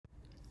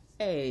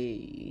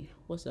Hey,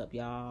 what's up,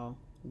 y'all?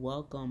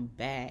 Welcome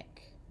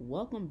back.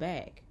 Welcome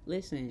back.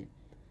 Listen,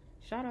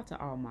 shout out to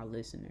all my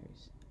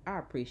listeners. I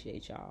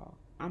appreciate y'all.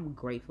 I'm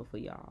grateful for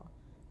y'all.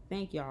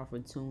 Thank y'all for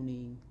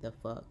tuning the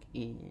fuck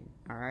in.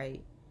 All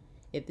right.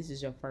 If this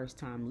is your first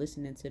time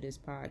listening to this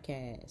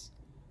podcast,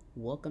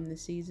 welcome to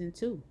season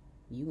 2.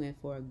 You in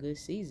for a good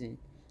season.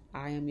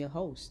 I am your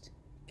host,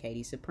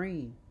 Katie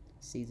Supreme.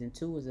 Season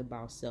 2 is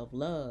about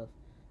self-love.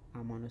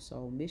 I'm on a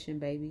soul mission,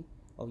 baby.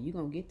 Oh, you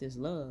gonna get this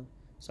love.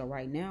 So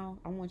right now,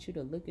 I want you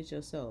to look at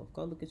yourself.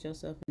 Go look at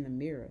yourself in the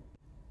mirror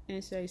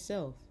and say,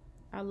 self,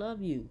 I love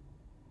you.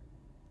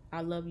 I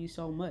love you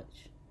so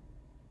much.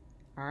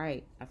 All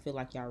right, I feel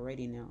like y'all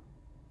ready now.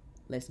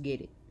 Let's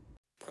get it.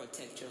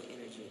 Protect your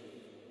energy.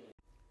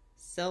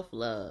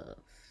 Self-love.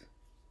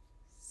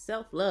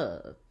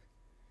 Self-love.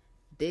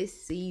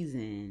 This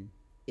season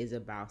is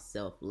about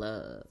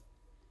self-love.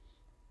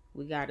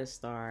 We got to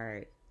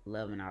start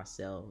loving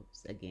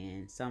ourselves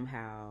again.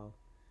 Somehow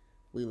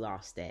we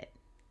lost that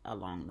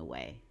along the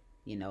way,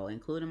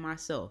 including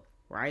myself,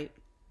 right?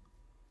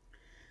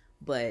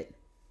 But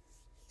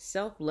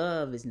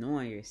self-love is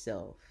knowing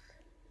yourself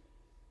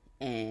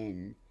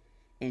and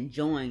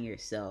enjoying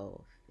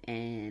yourself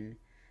and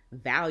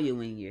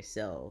valuing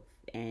yourself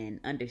and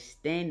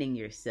understanding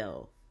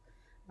yourself,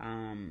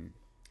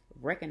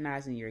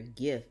 recognizing your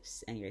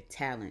gifts and your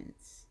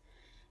talents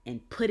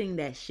and putting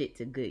that shit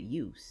to good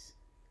use.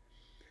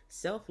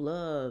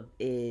 Self-love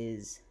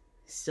is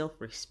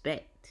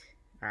self-respect,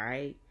 all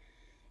right?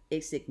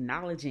 It's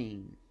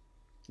acknowledging,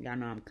 y'all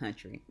know I'm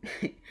country,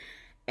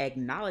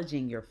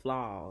 acknowledging your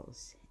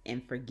flaws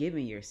and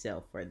forgiving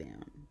yourself for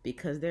them,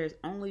 because there's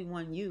only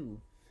one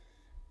you.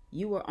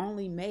 You were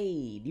only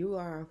made. You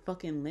are a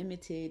fucking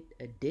limited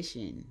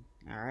edition,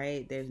 all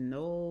right? There's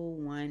no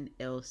one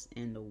else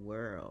in the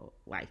world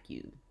like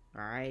you,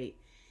 all right?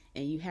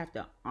 And you have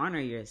to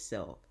honor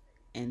yourself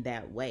in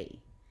that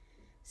way.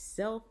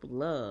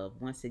 Self-love,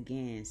 once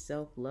again,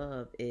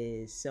 self-love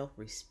is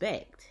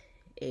self-respect.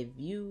 If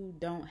you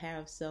don't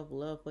have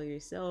self-love for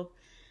yourself,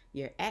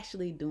 you're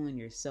actually doing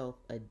yourself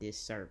a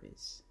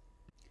disservice.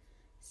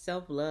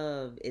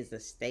 Self-love is a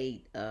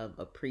state of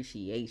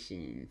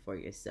appreciation for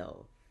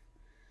yourself.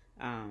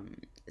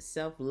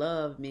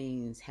 Self-love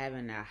means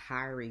having a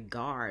high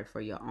regard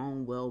for your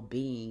own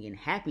well-being and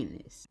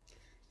happiness.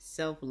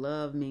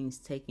 Self-love means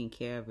taking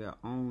care of your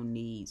own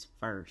needs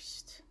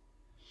first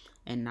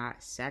and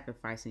not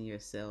sacrificing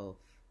yourself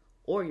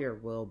or your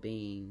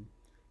well-being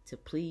to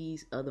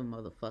please other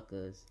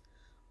motherfuckers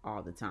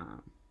all the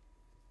time.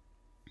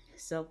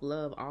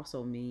 Self-love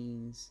also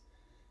means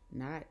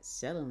not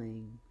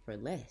settling for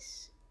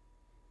less.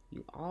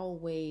 You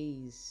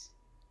always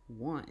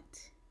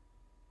want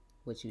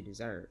what you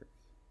deserve.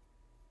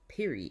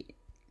 Period.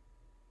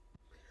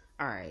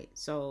 Alright,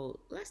 so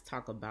let's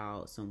talk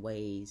about some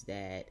ways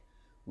that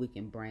we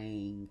can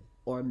bring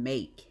or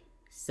make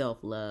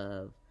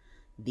self-love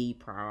the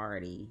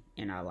priority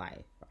in our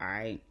life.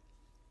 Alright?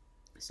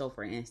 So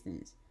for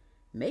instance,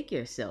 make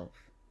yourself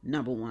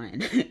number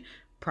one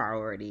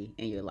priority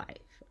in your life.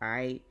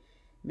 Alright?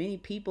 Many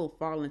people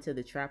fall into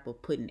the trap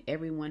of putting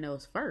everyone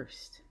else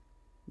first.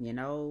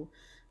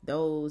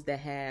 Those that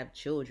have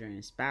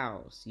children,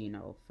 spouse,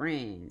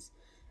 friends.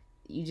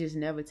 You just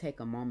never take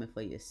a moment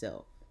for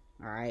yourself.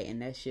 All right.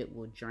 And that shit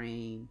will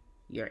drain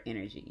your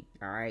energy.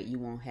 All right. You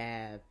won't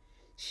have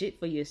shit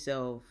for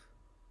yourself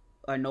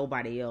or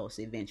nobody else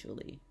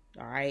eventually.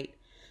 All right.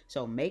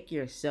 So make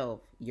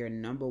yourself your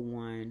number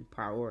one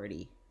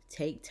priority.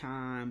 Take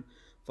time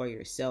for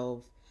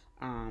yourself.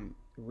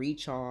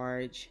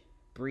 Recharge,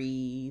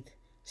 breathe,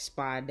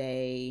 spa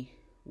day,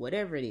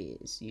 whatever it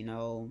is,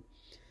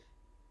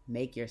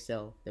 make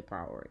yourself the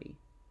priority.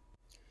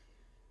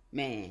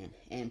 Man,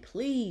 and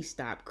please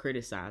stop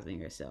criticizing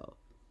yourself.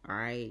 All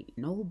right?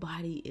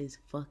 Nobody is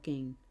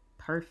fucking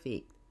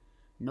perfect.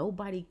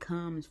 Nobody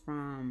comes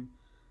from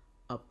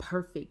a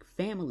perfect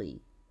family.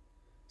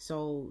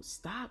 So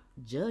stop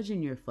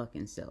judging your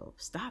fucking self.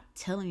 Stop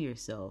telling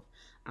yourself,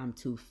 I'm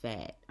too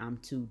fat, I'm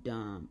too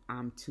dumb,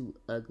 I'm too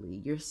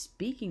ugly. You're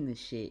speaking the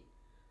shit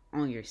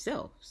on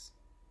yourselves.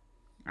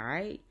 All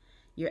right?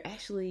 You're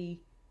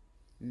actually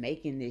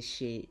making this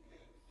shit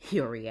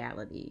your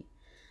reality.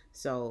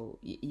 So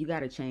you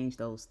got to change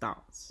those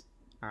thoughts.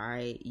 All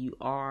right? You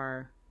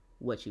are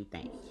what you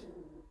think.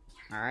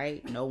 All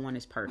right? No one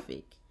is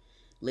perfect.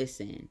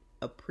 Listen,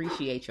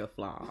 appreciate your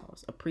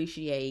flaws.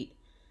 Appreciate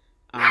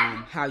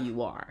how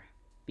you are.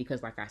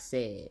 Because like I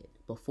said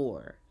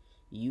before,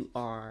 you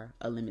are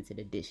a limited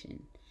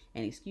edition.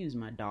 And excuse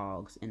my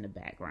dogs in the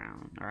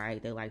background. All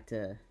right? They like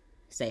to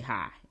say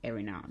hi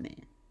every now and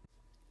then.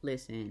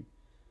 Listen,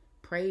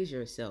 praise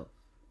yourself.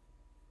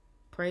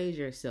 Praise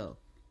yourself.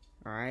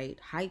 All right?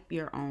 Hype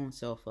your own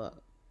self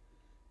up.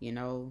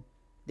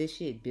 This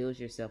shit builds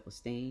your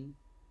self-esteem.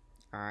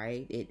 All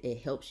right?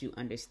 It helps you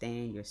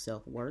understand your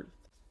self-worth.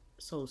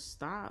 So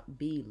stop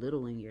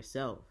belittling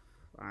yourself.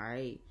 All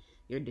right?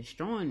 You're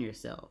destroying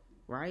yourself,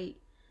 right?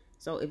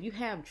 So if you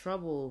have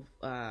trouble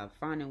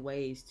finding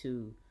ways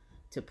to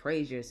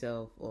praise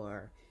yourself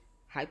or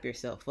hype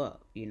yourself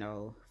up,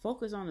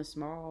 focus on the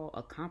small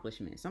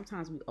accomplishments.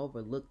 Sometimes we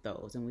overlook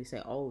those and we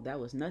say, oh, that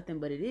was nothing,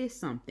 but it is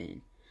something.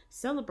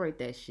 Celebrate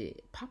that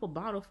shit. Pop a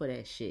bottle for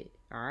that shit.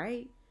 All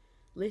right.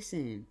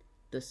 Listen,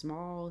 the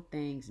small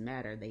things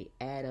matter. They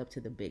add up to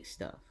the big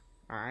stuff.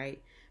 All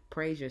right.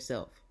 Praise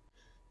yourself.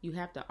 You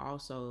have to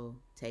also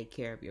take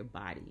care of your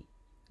body.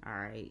 All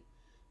right.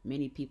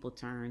 Many people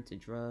turn to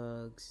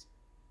drugs,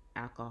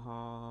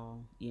 alcohol,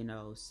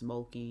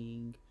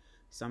 smoking,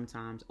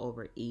 sometimes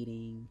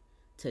overeating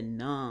to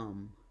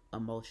numb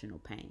emotional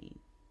pain.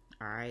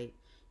 All right.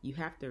 You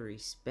have to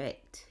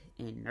respect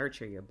and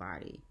nurture your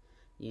body.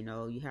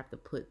 You have to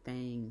put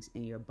things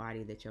in your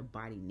body that your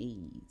body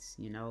needs.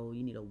 You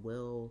need a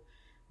well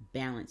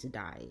balanced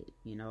diet.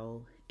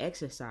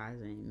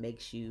 Exercising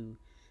makes you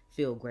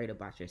feel great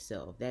about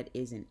yourself. That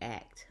is an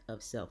act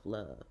of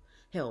self-love.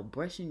 Hell,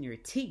 brushing your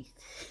teeth.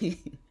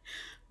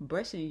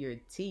 Brushing your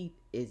teeth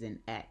is an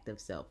act of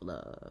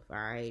self-love. All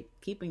right.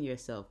 Keeping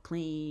yourself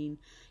clean,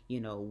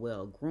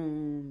 well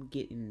groomed,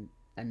 getting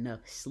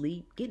enough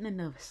sleep.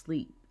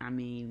 I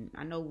mean,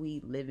 I know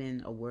we live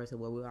in a world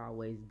where we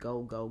always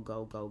go.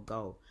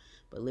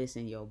 But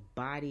listen, your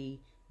body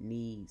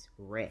needs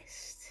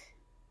rest.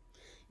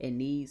 It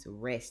needs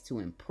rest to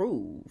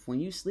improve. When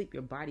you sleep,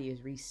 your body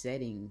is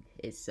resetting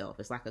itself.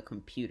 It's like a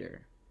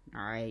computer.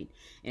 All right.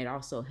 And it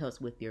also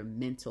helps with your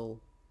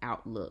mental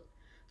outlook.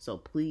 So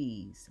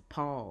please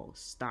pause,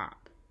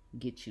 stop,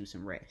 get you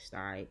some rest.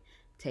 All right.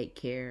 Take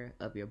care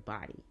of your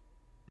body.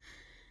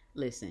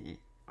 Listen,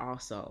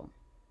 also,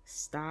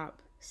 stop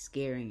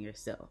scaring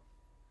yourself.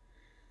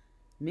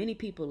 Many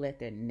people let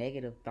their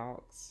negative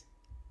thoughts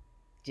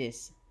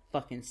just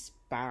fucking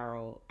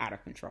spiral out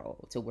of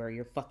control to where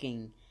you're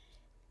fucking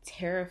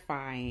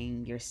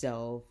terrifying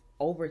yourself,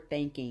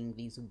 overthinking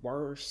these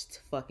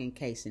worst fucking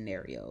case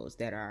scenarios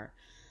that are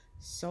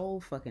so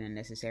fucking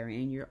unnecessary,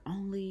 and you're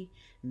only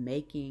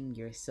making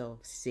yourself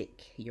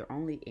sick. You're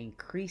only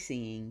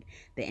increasing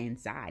the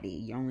anxiety.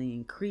 You're only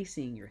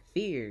increasing your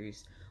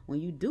fears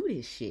when you do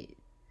this shit.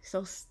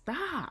 So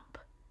stop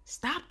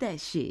that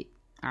shit.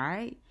 All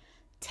right,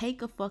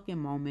 take a fucking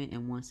moment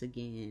and once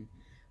again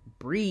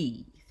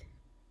breathe.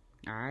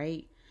 All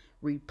right.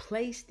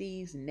 Replace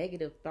these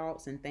negative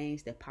thoughts and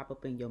things that pop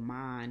up in your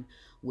mind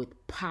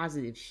with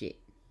positive shit.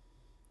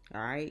 All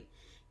right?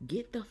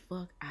 Get the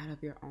fuck out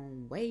of your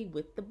own way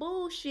with the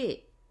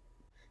bullshit.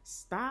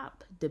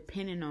 Stop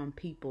depending on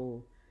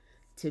people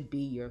to be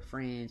your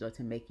friends or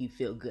to make you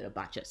feel good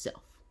about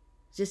yourself.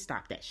 Just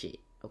stop that shit,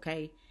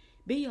 okay?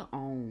 Be your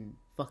own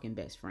fucking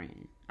best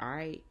friend, all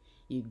right?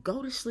 You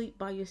go to sleep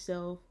by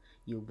yourself.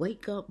 You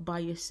wake up by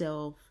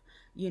yourself.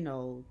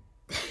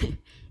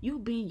 You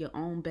being your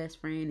own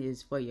best friend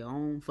is for your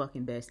own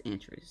fucking best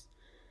interest.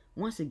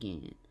 Once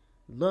again,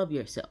 love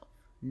yourself.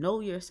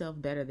 Know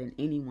yourself better than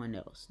anyone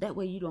else. That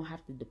way you don't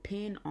have to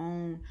depend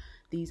on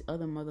these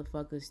other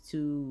motherfuckers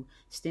to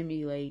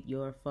stimulate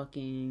your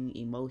fucking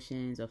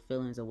emotions or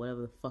feelings or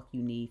whatever the fuck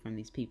you need from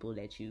these people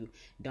that you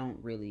don't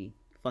really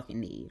fucking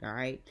need, all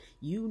right?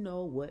 You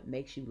know what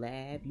makes you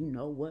laugh. You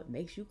know what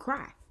makes you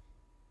cry.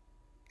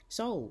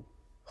 So,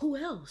 who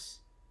else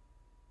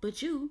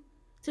but you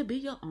to be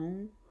your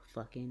own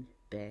fucking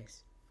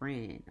best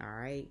friend, all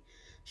right?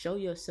 Show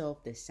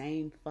yourself the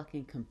same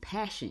fucking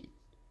compassion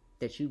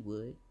that you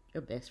would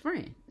your best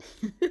friend.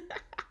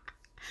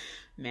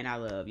 Man, I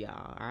love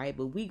y'all, all right?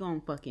 But we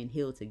gonna fucking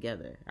heal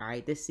together, all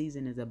right? This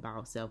season is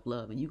about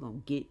self-love, and you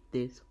gonna get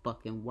this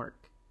fucking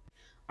work.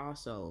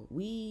 Also,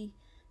 we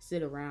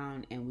sit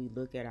around and we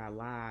look at our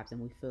lives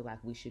and we feel like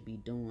we should be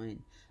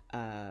doing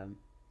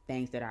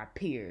things that our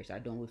peers are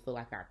doing. We feel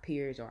like our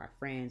peers or our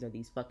friends are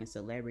these fucking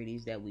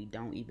celebrities that we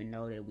don't even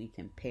know that we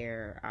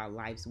compare our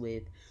lives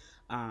with,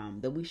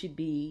 that we should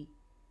be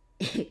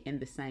in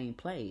the same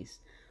place.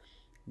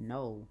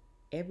 No,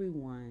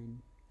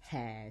 everyone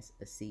has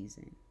a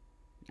season,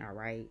 all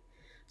right?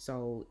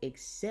 So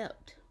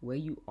accept where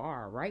you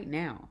are right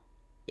now.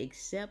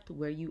 Accept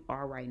where you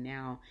are right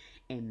now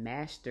and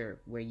master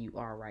where you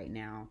are right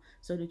now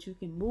so that you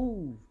can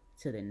move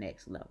to the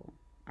next level.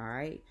 All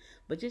right.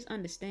 But just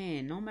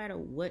understand, no matter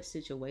what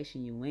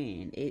situation you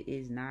in, it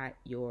is not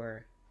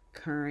your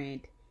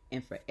current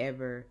and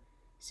forever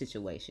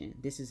situation.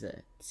 This is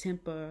a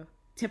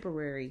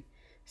temporary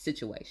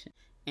situation.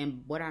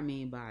 And what I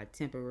mean by a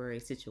temporary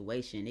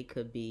situation, it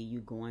could be you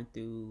going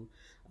through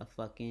a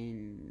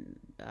fucking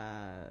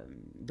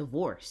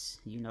divorce.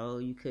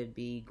 You could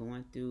be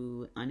going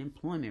through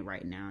unemployment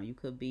right now. You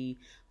could be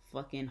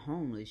fucking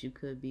homeless. You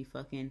could be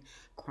fucking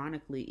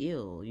chronically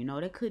ill.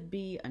 There could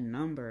be a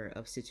number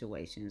of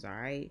situations, all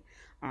right?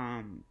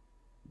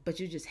 But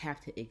you just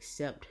have to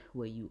accept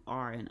where you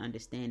are and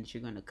understand that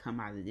you're going to come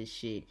out of this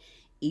shit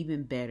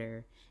even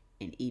better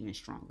and even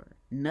stronger.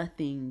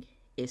 Nothing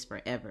is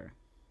forever,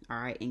 all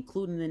right?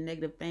 Including the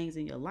negative things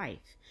in your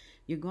life.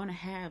 You're going to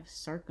have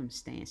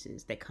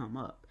circumstances that come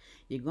up.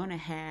 You're going to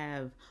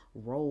have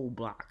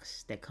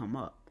roadblocks that come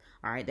up.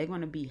 All right, they're going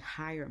to be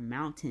higher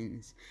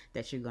mountains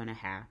that you're going to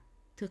have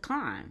to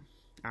climb.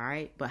 All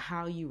right. But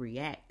how you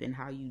react and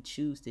how you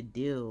choose to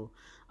deal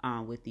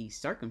with these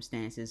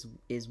circumstances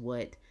is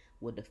what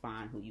will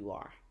define who you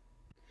are.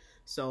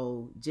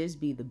 So just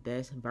be the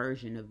best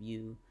version of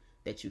you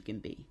that you can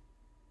be.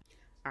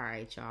 All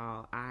right,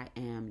 y'all. I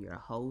am your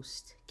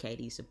host,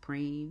 Katie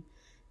Supreme.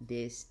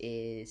 This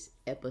is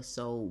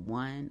episode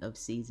 1 of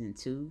season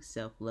 2,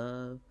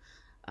 Self-Love.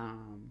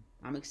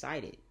 I'm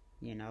excited.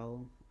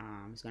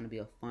 It's going to be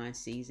a fun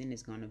season.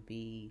 It's going to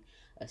be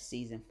a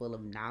season full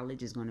of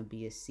knowledge. It's going to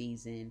be a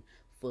season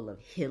full of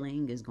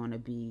healing. It's going to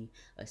be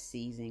a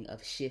season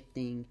of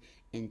shifting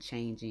and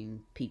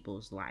changing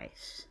people's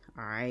lives.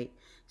 All right.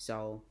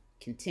 So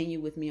continue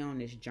with me on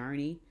this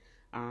journey.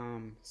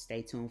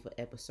 Stay tuned for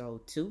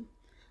episode 2.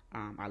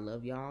 I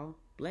love y'all.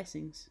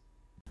 Blessings.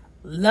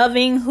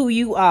 Loving who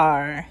you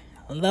are,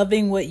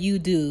 loving what you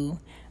do,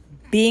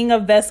 being a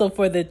vessel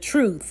for the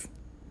truth.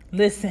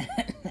 Listen,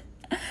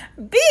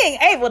 being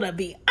able to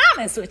be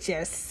honest with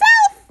yourself,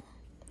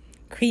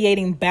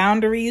 creating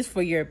boundaries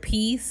for your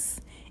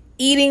peace,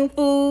 eating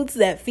foods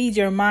that feed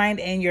your mind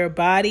and your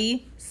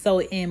body, so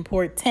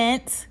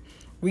important,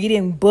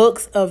 reading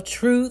books of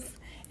truth,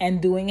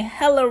 and doing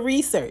hella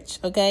research,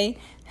 okay?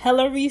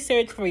 Hella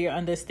research for your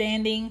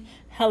understanding,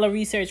 hella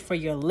research for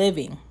your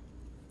living.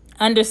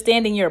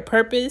 Understanding your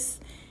purpose,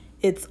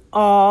 it's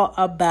all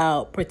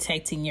about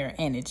protecting your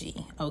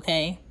energy,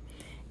 okay?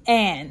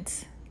 And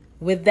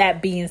with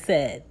that being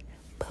said,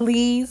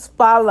 please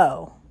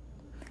follow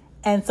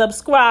and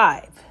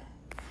subscribe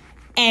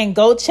and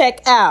go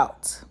check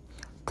out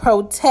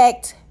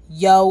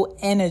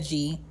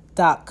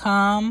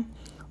protectyoenergy.com.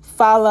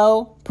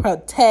 Follow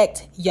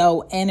Protect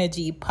Yo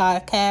Energy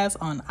podcast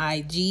on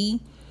IG.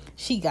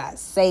 She got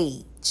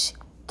sage,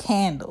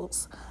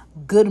 candles,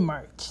 good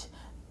merch,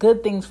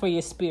 good things for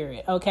your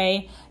spirit,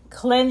 okay?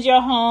 Cleanse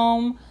your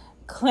home,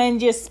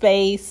 cleanse your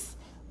space,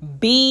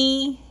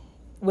 be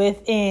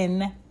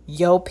within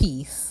your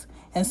peace,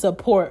 and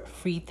support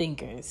free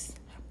thinkers.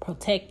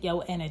 Protect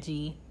Your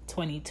Energy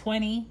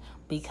 2020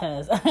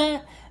 because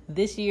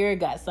this year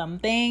got some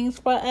things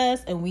for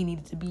us and we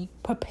need to be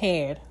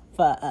prepared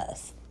for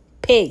us.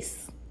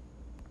 Peace.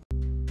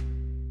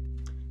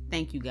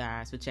 Thank you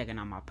guys for checking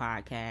out my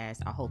podcast.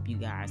 I hope you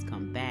guys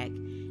come back.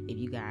 If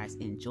you guys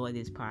enjoy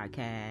this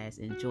podcast,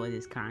 enjoy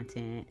this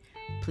content,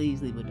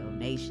 please leave a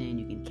donation.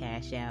 You can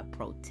cash out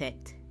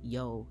Protect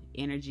Yo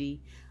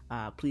Energy.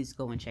 Please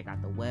go and check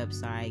out the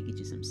website. Get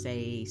you some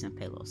sage, some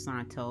Palo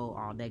Santo,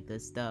 all that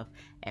good stuff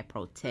at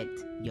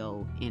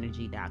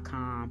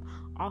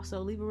protectyoenergy.com.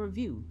 Also, leave a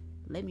review.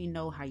 Let me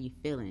know how you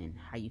feeling,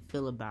 how you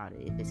feel about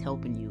it, if it's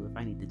helping you, if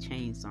I need to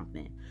change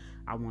something.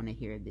 I want to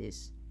hear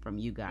this from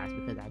you guys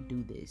because I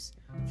do this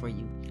for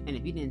you. And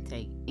if you didn't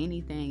take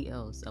anything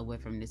else away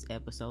from this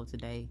episode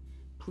today,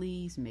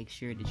 please make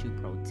sure that you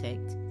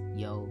protect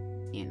your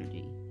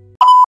energy.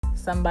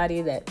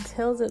 Somebody that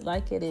tells it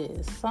like it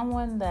is.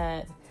 Someone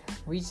that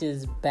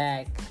reaches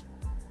back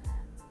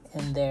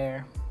in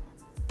their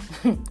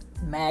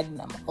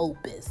magnum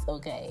opus,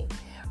 okay?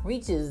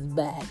 Reaches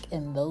back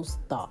in those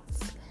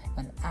thoughts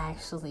and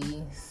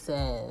actually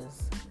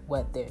says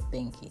what they're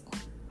thinking.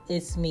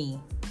 It's me.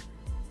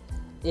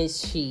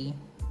 It's she.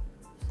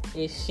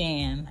 It's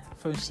Shan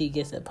from She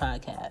Gets It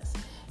Podcast.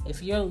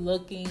 If you're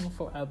looking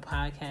for a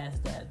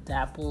podcast that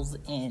dapples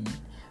in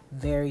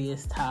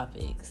various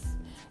topics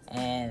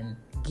and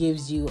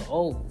gives you,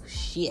 oh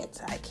shit,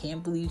 I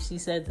can't believe she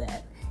said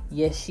that.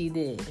 Yes, she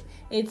did.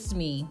 It's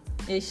me.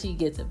 It's She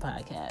Gets It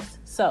Podcast.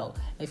 So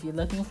if you're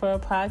looking for a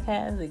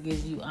podcast that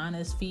gives you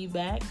honest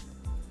feedback,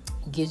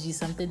 gives you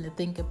something to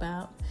think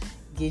about,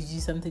 gives you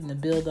something to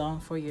build on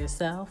for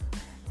yourself,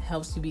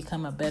 helps you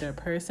become a better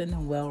person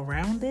and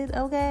well-rounded,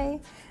 okay?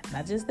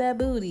 Not just that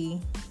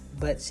booty,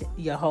 but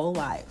your whole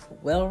life.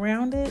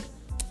 Well-rounded?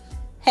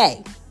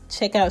 Hey,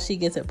 check out She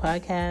Gets It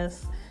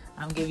Podcast.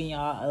 I'm giving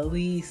y'all at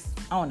least,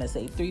 I want to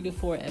say 3 to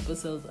 4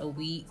 episodes a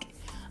week.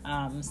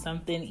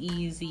 Something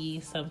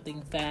easy,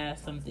 something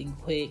fast, something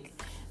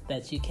quick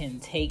that you can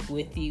take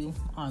with you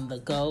on the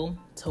go,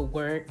 to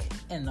work,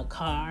 in the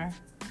car,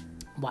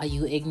 while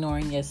you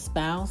ignoring your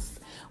spouse,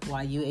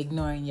 while you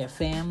ignoring your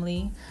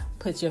family.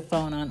 Put your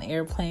phone on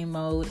airplane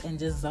mode and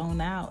just zone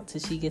out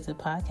till She Gets a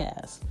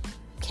Podcast.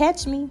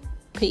 Catch me.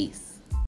 Peace.